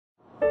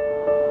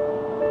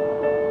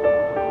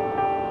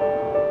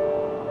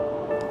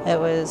It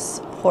was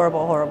a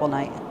horrible, horrible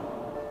night.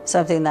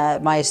 Something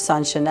that my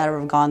son should never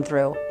have gone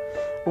through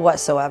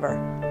whatsoever.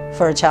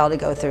 For a child to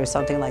go through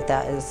something like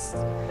that is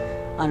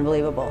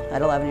unbelievable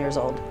at 11 years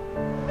old.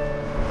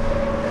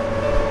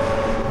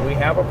 We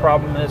have a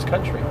problem in this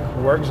country,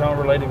 work zone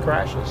related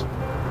crashes.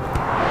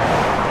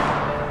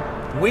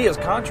 We as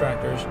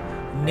contractors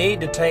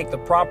need to take the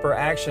proper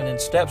action and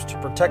steps to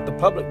protect the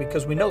public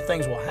because we know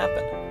things will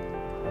happen.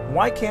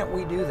 Why can't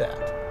we do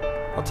that?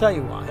 I'll tell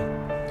you why.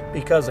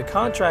 Because the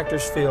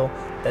contractors feel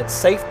that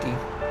safety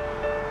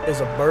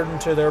is a burden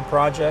to their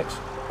projects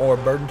or a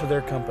burden to their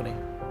company.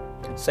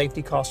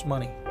 Safety costs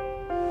money.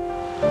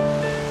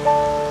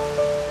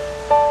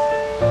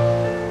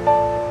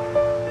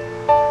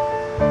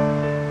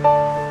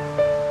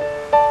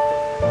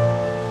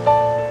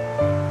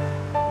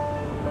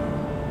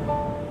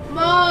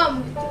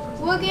 Mom,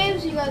 what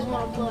games do you guys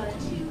want to play?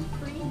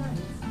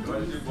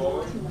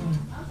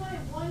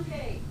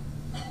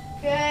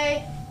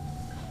 Okay.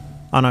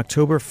 On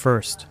October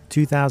 1st,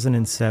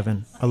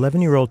 2007,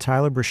 11-year-old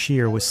Tyler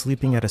Brashear was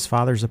sleeping at his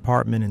father's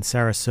apartment in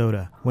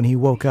Sarasota when he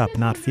woke up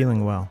not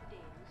feeling well.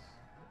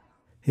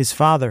 His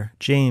father,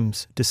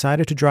 James,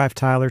 decided to drive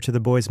Tyler to the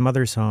boy's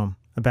mother's home,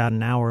 about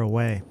an hour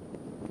away.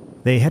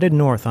 They headed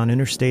north on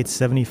Interstate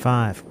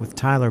 75 with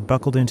Tyler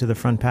buckled into the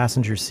front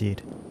passenger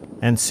seat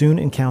and soon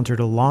encountered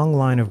a long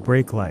line of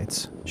brake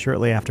lights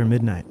shortly after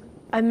midnight.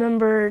 I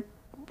remember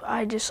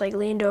I just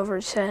leaned over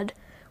and said,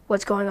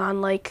 "What's going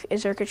on?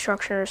 Is there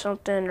construction or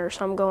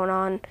something going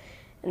on?"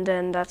 And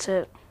then that's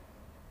it.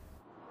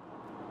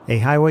 A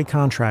highway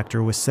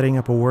contractor was setting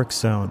up a work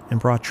zone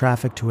and brought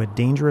traffic to a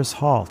dangerous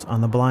halt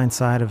on the blind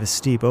side of a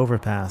steep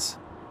overpass.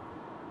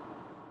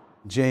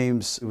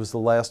 James was the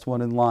last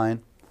one in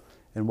line,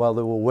 and while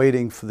they were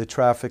waiting for the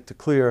traffic to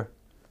clear,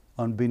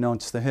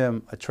 unbeknownst to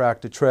him, a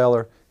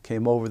tractor-trailer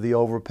came over the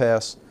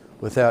overpass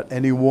without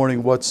any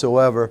warning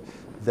whatsoever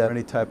that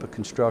any type of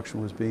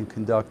construction was being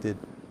conducted,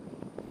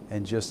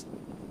 and just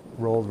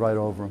rolled right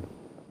over him.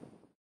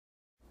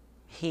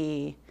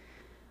 He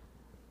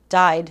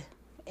died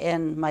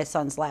in my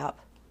son's lap,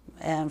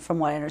 and from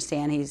what I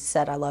understand, he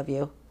said, "I love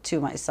you," to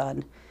my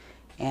son.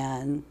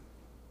 And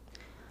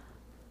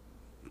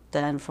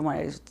then from what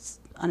I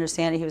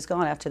understand, he was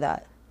gone after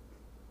that.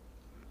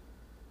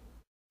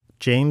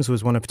 James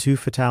was one of 2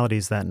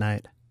 fatalities that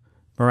night.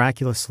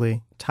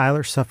 Miraculously,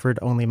 Tyler suffered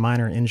only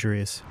minor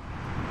injuries.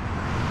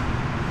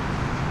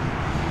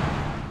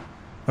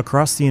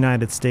 Across the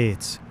United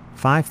States,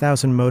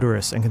 5,000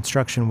 motorists and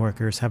construction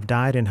workers have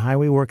died in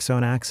highway work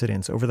zone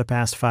accidents over the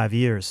past 5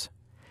 years.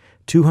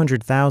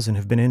 200,000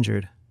 have been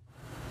injured.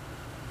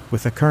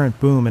 With the current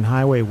boom in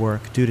highway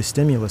work due to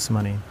stimulus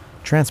money,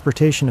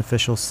 transportation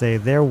officials say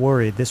they're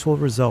worried this will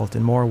result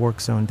in more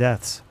work zone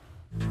deaths.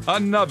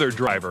 Another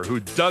driver who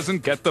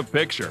doesn't get the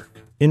picture.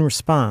 In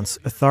response,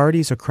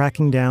 authorities are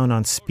cracking down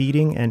on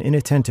speeding and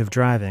inattentive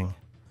driving,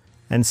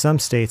 and some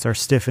states are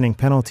stiffening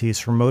penalties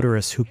for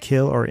motorists who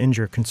kill or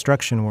injure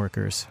construction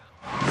workers.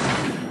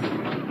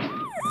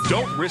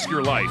 Don't risk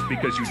your life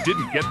because you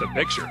didn't get the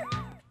picture.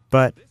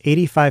 But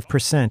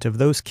 85% of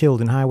those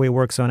killed in highway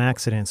work zone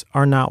accidents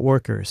are not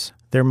workers,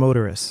 they're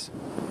motorists.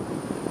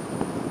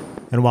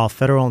 And while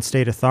federal and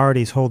state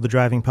authorities hold the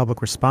driving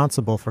public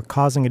responsible for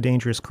causing a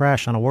dangerous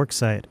crash on a work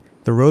site,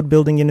 the road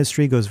building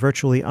industry goes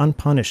virtually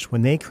unpunished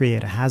when they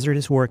create a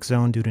hazardous work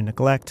zone due to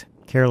neglect,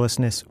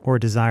 carelessness, or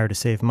desire to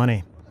save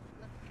money.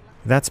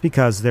 That's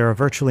because there are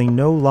virtually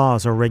no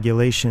laws or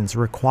regulations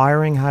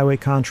requiring highway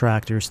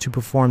contractors to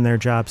perform their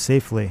job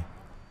safely.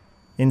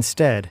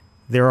 Instead,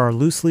 there are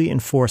loosely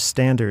enforced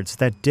standards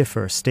that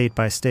differ state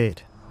by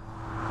state.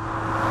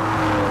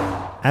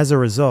 As a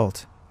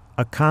result,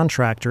 a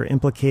contractor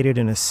implicated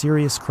in a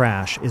serious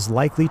crash is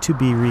likely to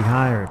be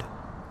rehired,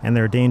 and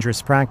their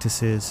dangerous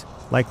practices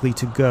likely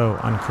to go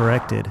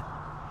uncorrected.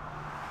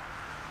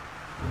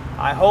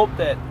 I hope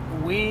that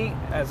we,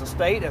 as a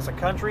state, as a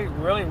country,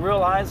 really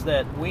realize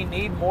that we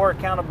need more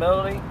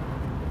accountability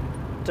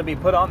to be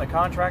put on the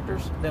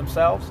contractors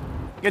themselves.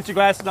 Get your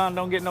glasses on,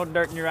 don't get no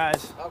dirt in your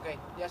eyes. Okay,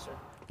 yes, sir.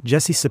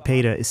 Jesse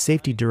Sepeda is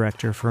safety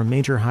director for a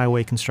major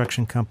highway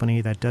construction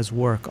company that does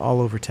work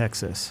all over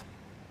Texas.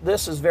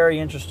 This is very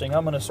interesting.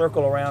 I'm going to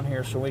circle around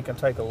here so we can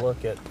take a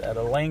look at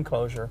a lane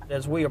closure.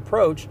 As we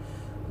approach,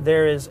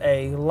 there is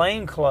a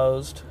lane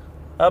closed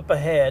up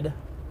ahead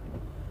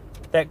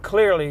that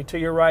clearly, to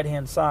your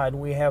right-hand side,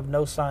 we have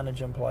no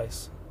signage in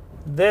place.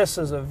 This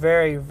is a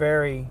very,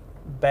 very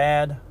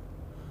bad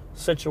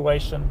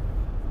situation.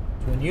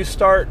 When you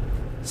start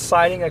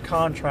citing a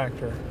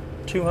contractor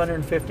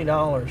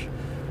 $250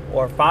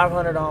 or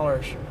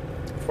 $500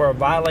 for a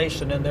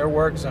violation in their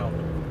work zone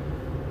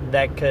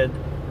that could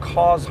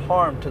cause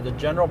harm to the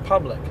general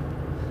public,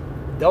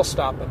 they'll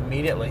stop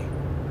immediately.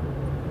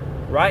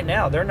 Right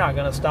now, they're not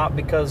going to stop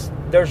because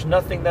there's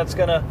nothing that's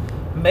going to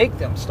make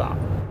them stop.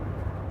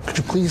 Could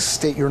you please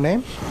state your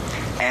name?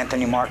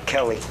 Anthony Mark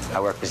Kelly. I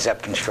work for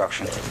Zepp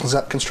Construction.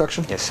 Zepp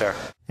Construction? Yes, sir.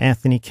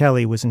 Anthony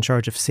Kelly was in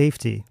charge of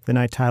safety the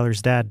night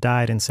Tyler's dad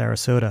died in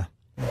Sarasota.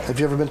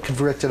 Have you ever been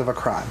convicted of a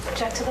crime?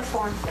 Object to the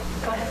form.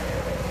 Go ahead.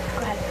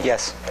 Go ahead.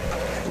 Yes.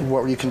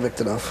 What were you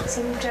convicted of?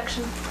 Same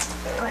objection.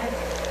 Go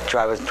ahead.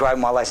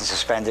 Driving while license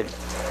suspended.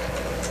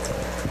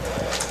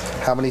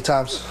 How many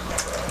times?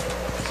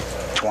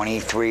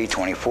 23,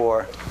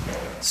 24.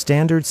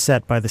 Standards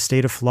set by the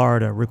state of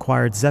Florida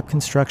required Zepp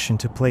Construction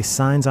to place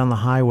signs on the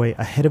highway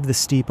ahead of the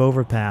steep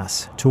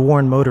overpass to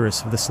warn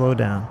motorists of the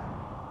slowdown.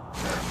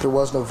 There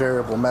was no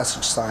variable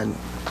message sign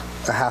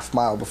a half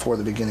mile before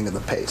the beginning of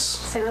the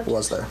pace,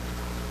 was there?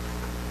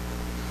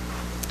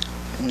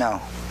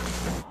 No.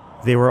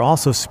 They were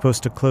also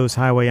supposed to close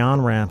highway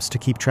on-ramps to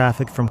keep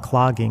traffic from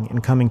clogging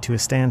and coming to a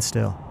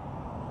standstill.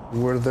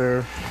 Were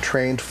there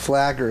trained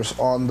flaggers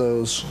on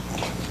those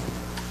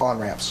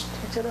on-ramps?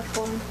 To the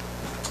form.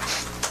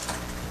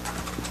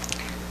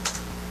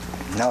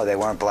 No, they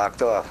weren't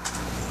blocked off.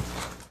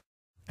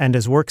 And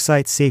as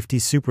worksite safety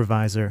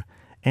supervisor,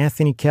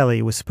 Anthony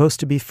Kelly was supposed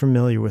to be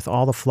familiar with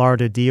all the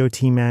Florida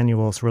DOT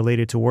manuals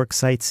related to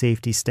worksite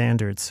safety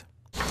standards.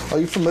 Are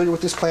you familiar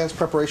with this plans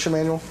preparation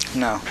manual?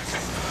 No.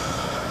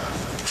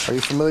 Are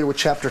you familiar with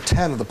Chapter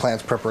 10 of the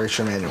plans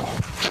preparation manual?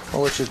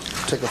 I'll let you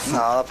take a...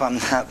 No, if I'm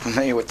not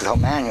familiar with the whole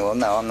manual,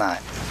 no, I'm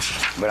not.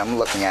 But I'm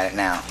looking at it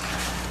now.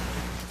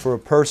 For a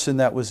person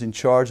that was in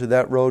charge of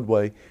that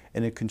roadway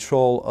and in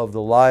control of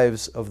the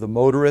lives of the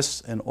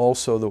motorists and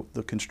also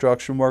the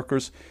construction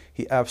workers,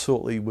 he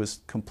absolutely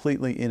was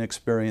completely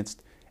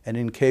inexperienced and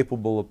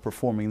incapable of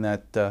performing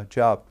that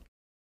job.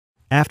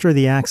 After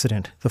the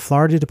accident, the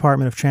Florida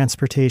Department of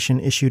Transportation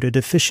issued a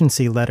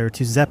deficiency letter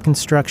to Zepp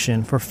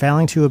Construction for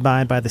failing to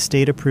abide by the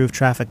state-approved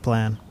traffic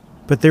plan.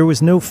 But there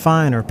was no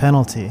fine or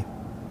penalty.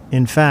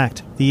 In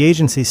fact, the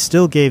agency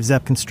still gave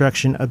Zepp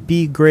Construction a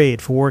B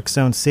grade for work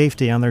zone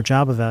safety on their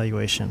job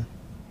evaluation.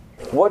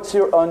 What's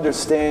your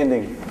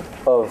understanding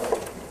of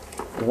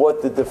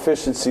what the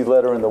deficiency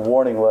letter and the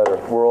warning letter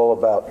were all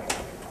about?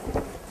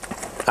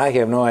 I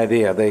have no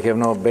idea. They have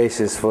no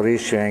basis for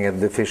issuing a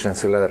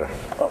deficiency letter.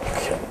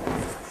 Okay.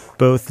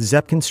 Both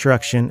Zepp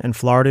Construction and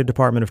Florida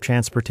Department of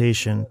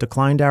Transportation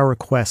declined our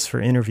requests for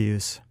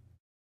interviews.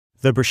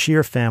 The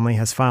Brashear family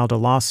has filed a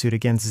lawsuit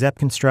against Zepp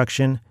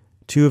Construction,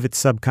 2 of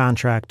its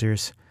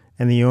subcontractors,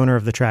 and the owner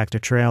of the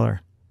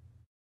tractor-trailer.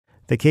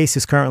 The case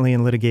is currently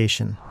in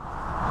litigation.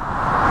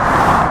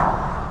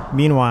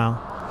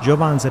 Meanwhile,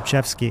 Jovan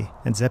Zepchevsky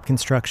and Zepp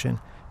Construction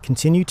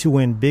continue to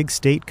win big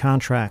state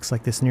contracts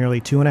like this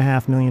nearly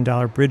 $2.5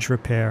 million bridge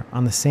repair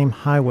on the same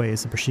highway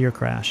as the Brashear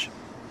crash.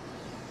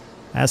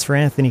 As for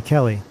Anthony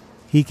Kelly,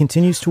 he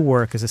continues to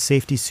work as a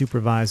safety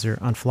supervisor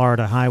on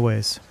Florida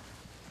highways.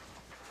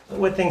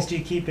 What things do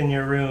you keep in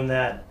your room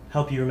that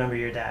help you remember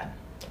your dad?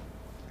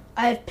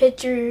 I have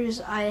pictures.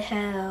 I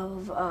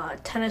have a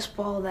tennis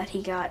ball that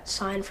he got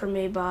signed for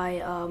me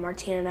by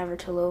Martina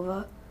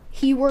Navratilova.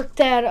 He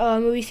worked at a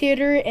movie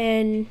theater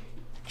and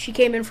she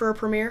came in for a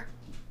premiere.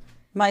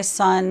 My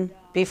son,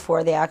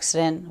 before the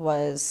accident,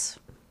 was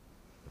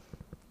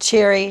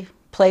cheery,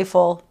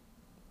 playful,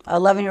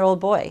 11-year-old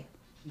boy.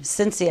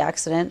 Since the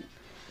accident,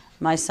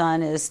 my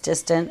son is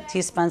distant.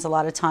 He spends a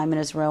lot of time in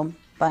his room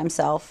by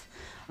himself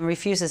and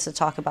refuses to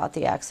talk about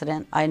the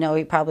accident. I know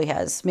he probably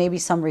has maybe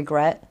some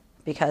regret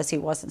because he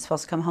wasn't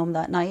supposed to come home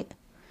that night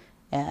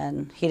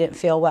and he didn't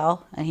feel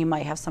well, and he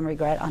might have some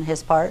regret on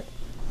his part.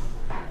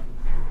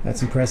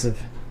 That's impressive.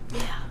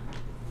 Yeah.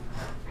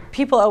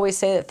 People always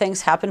say that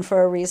things happen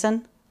for a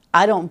reason.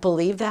 I don't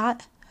believe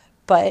that,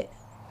 but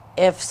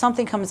if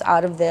something comes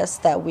out of this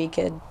that we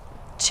could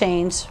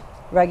change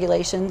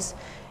regulations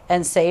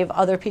and save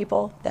other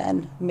people,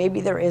 then maybe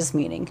there is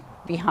meaning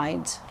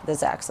behind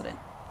this accident.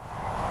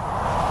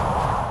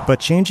 But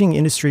changing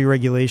industry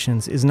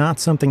regulations is not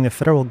something the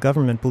federal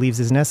government believes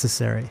is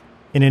necessary.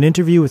 In an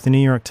interview with the New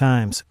York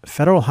Times,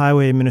 Federal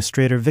Highway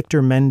Administrator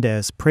Victor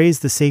Mendez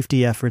praised the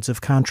safety efforts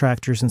of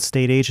contractors and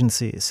state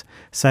agencies,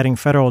 citing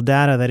federal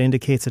data that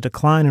indicates a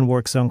decline in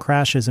work zone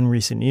crashes in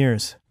recent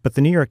years. But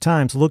the New York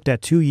Times looked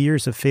at 2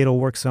 years of fatal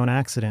work zone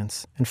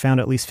accidents and found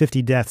at least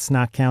 50 deaths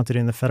not counted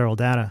in the federal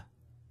data.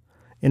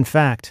 In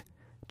fact,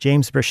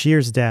 James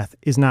Brashear's death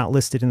is not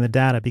listed in the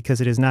data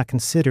because it is not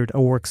considered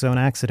a work zone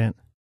accident.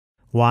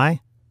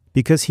 Why?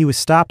 Because he was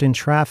stopped in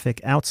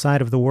traffic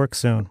outside of the work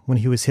zone when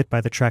he was hit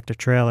by the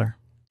tractor-trailer.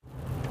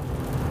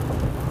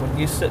 When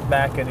you sit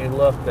back and you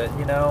look that,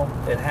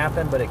 it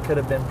happened, but it could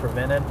have been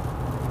prevented,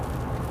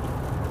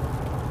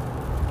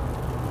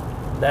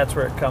 that's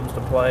where it comes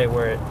to play,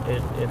 where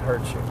it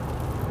hurts you.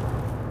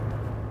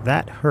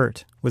 That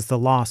hurt was the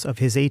loss of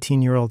his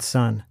 18-year-old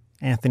son,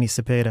 Anthony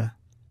Sepeda.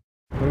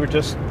 We were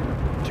just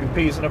 2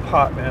 peas in a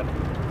pot, man.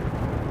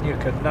 You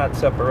could not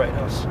separate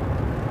us.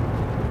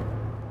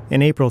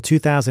 In April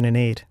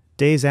 2008,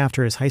 days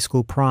after his high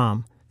school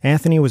prom,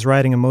 Anthony was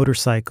riding a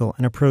motorcycle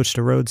and approached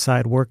a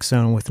roadside work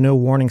zone with no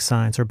warning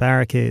signs or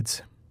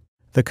barricades.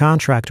 The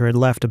contractor had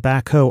left a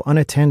backhoe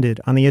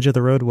unattended on the edge of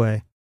the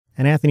roadway,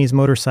 and Anthony's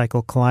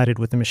motorcycle collided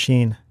with the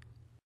machine.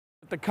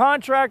 The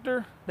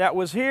contractor that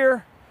was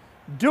here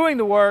doing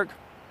the work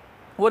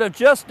would have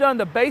just done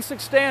the basic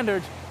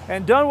standards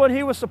and done what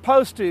he was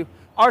supposed to,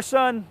 our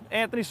son,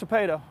 Anthony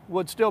Sepeda,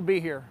 would still be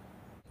here.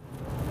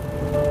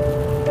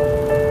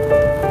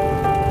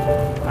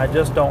 I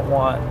just don't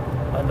want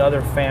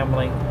another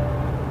family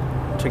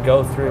to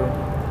go through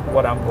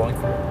what I'm going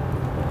through.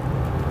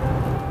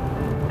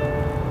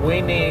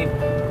 We need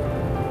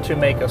to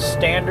make a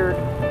standard,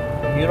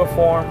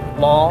 uniform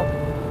law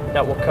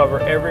that will cover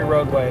every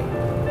roadway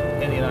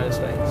in the United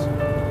States.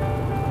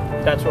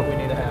 That's what we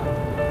need to have.